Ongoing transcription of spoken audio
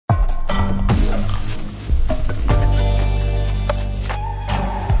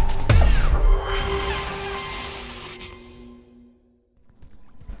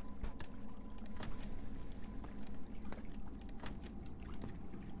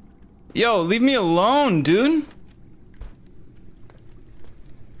Yo, leave me alone, dude.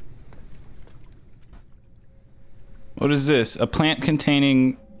 What is this? A plant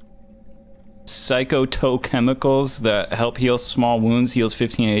containing psychotochemicals that help heal small wounds, heals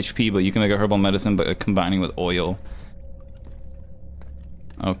 15 HP, but you can make a herbal medicine by combining with oil.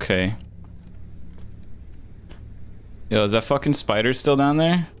 Okay. Yo, is that fucking spider still down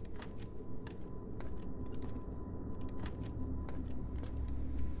there?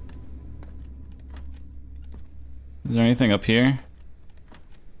 Is there anything up here?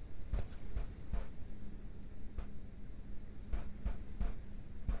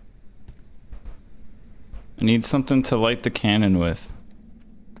 I need something to light the cannon with.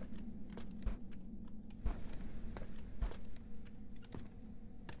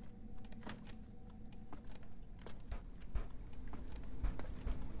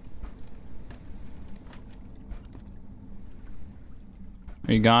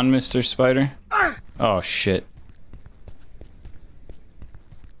 Are you gone, Mr. Spider? Oh, shit.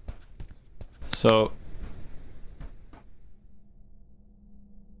 So...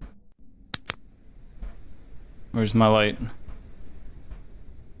 where's my light?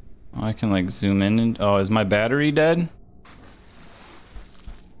 Oh, I can like zoom in and... oh, is my battery dead?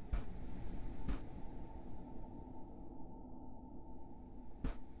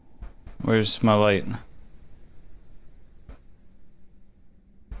 Where's my light?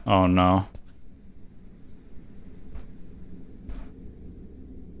 Oh no.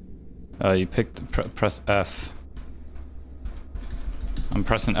 You picked... press F. I'm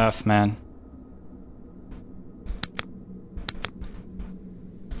pressing F, man.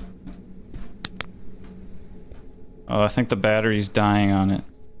 Oh, I think the battery's dying on it.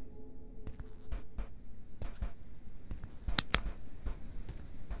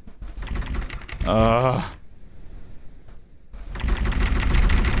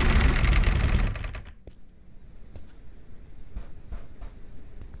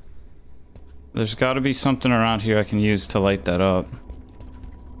 There's gotta be something around here I can use to light that up.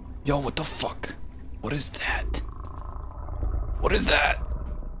 Yo, what the fuck? What is that? What is that?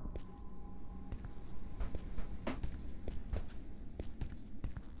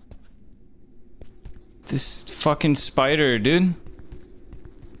 This fucking spider, dude.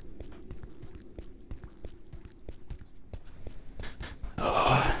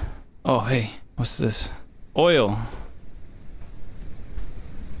 Oh, hey, what's this? Oil.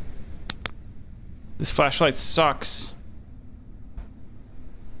 This flashlight sucks.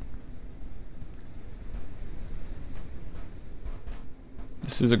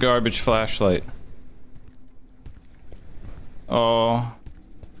 This is a garbage flashlight. Oh.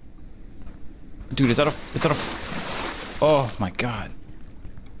 Dude, is that a... oh my god.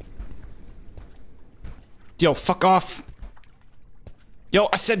 Yo, fuck off. Yo,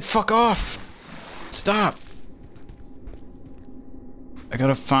 I said fuck off. Stop. I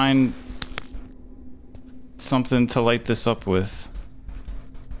gotta find something to light this up with.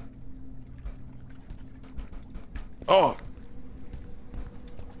 Oh.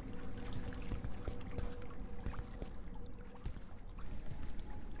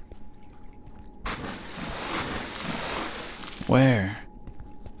 Where?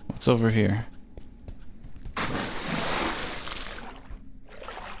 What's over here?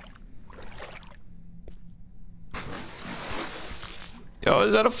 Yo,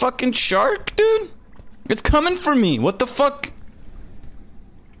 is that a fucking shark, dude? It's coming for me. What the fuck?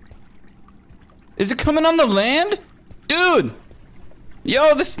 Is it coming on the land? Dude!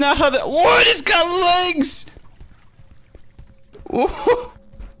 Yo, that's not how that... what? It's got legs! Whoa.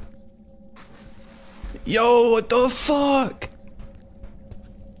 Yo, what the fuck?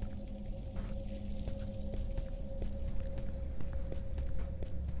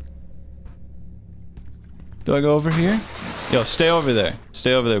 Do I go over here? Yo, stay over there.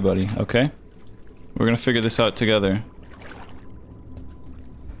 Stay over there, buddy, okay? We're gonna figure this out together.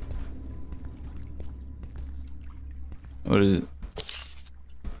 What is it?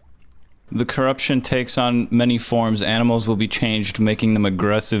 The corruption takes on many forms. Animals will be changed, making them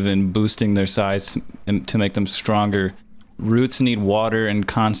aggressive and boosting their size to make them stronger. Roots need water, and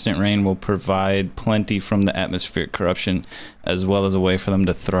constant rain will provide plenty from the atmospheric corruption, as well as a way for them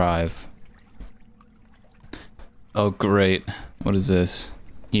to thrive. Oh, great. What is this?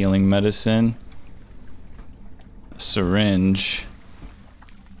 Healing medicine. A syringe.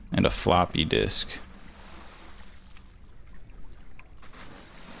 And a floppy disk.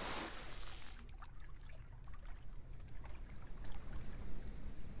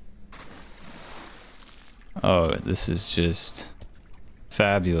 Oh, this is just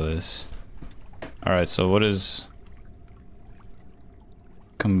fabulous. Alright, so what is...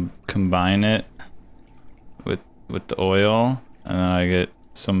 combine it with the oil, and then I get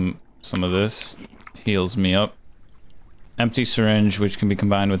some of this. Heals me up. Empty syringe, which can be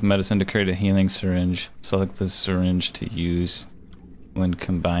combined with medicine to create a healing syringe. Select the syringe to use when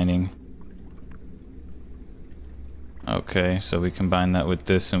combining. Okay, so we combine that with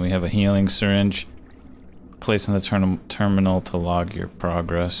this and we have a healing syringe. Place in the terminal to log your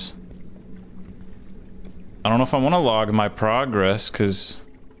progress. I don't know if I want to log my progress, because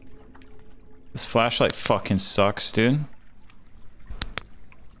this flashlight fucking sucks, dude.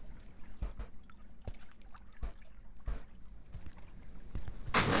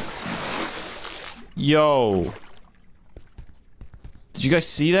 Yo. Did you guys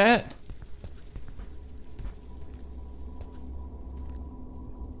see that?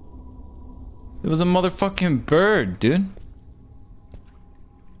 It was a motherfucking bird, dude.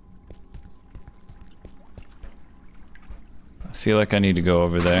 I feel like I need to go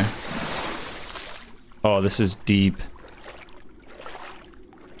over there. Oh, this is deep.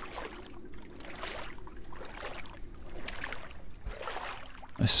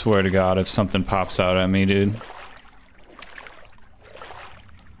 I swear to God, if something pops out at me, dude.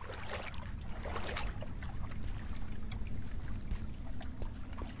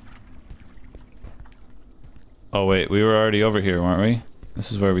 Oh wait, we were already over here, weren't we?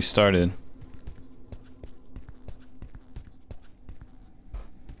 This is where we started.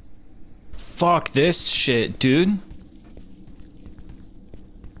 Fuck this shit, dude.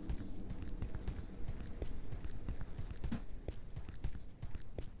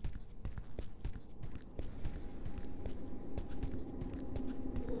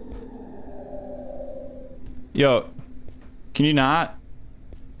 Yo, can you not?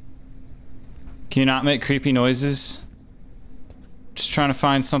 Can you not make creepy noises? Just trying to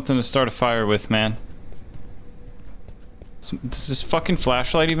find something to start a fire with, man. Does this fucking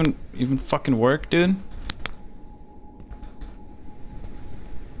flashlight even fucking work, dude?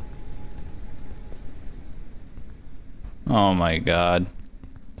 Oh my God.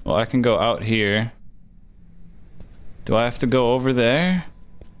 Well, I can go out here. Do I have to go over there?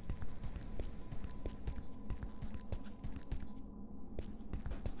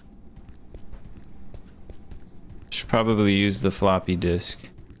 Should probably use the floppy disk.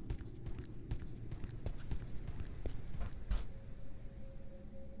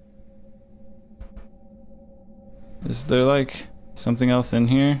 Is there like something else in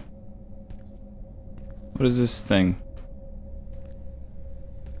here? What is this thing?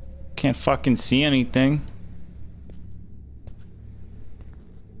 Can't fucking see anything.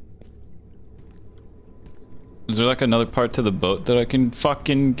 Is there like another part to the boat that I can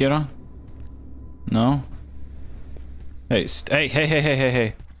fucking get on? No? Hey,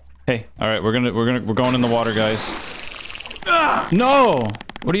 hey. Hey, all right, we're going in the water, guys. No!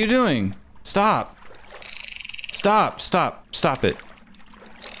 What are you doing? Stop. Stop it.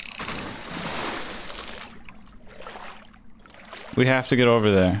 We have to get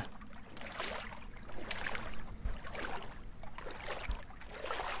over there.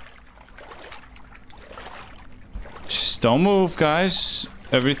 Just don't move, guys.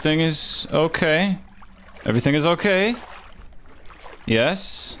 Everything is okay. Everything is okay.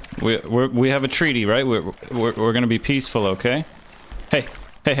 Yes, we have a treaty, right? We're gonna be peaceful, okay?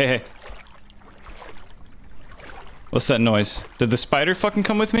 Hey. What's that noise? Did the spider fucking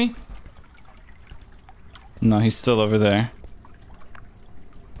come with me? No, he's still over there.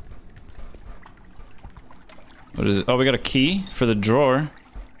 What is it? Oh, we got a key for the drawer.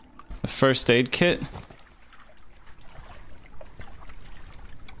 A first aid kit.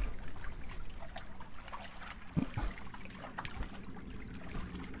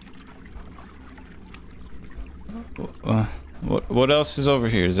 What else is over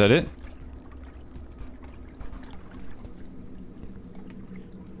here? Is that it?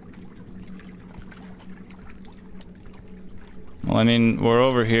 Well, I mean, we're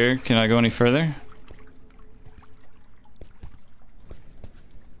over here. Can I go any further?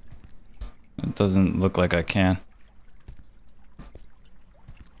 It doesn't look like I can.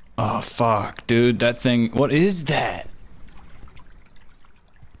 Oh, fuck, dude. That thing... What is that?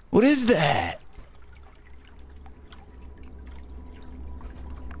 What is that?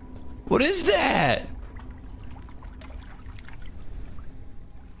 What is that?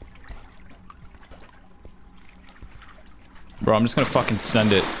 Bro, I'm just gonna fucking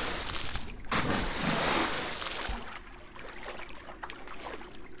send it.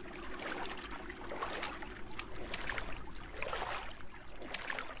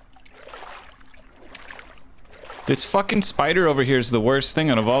 This fucking spider over here is the worst thing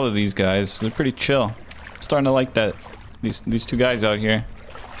out of all of these guys. They're pretty chill. I'm starting to like that. These two guys out here.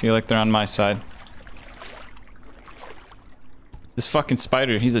 Feel like they're on my side. This fucking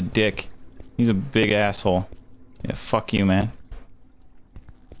spider, he's a dick. He's a big asshole. Yeah, fuck you, man.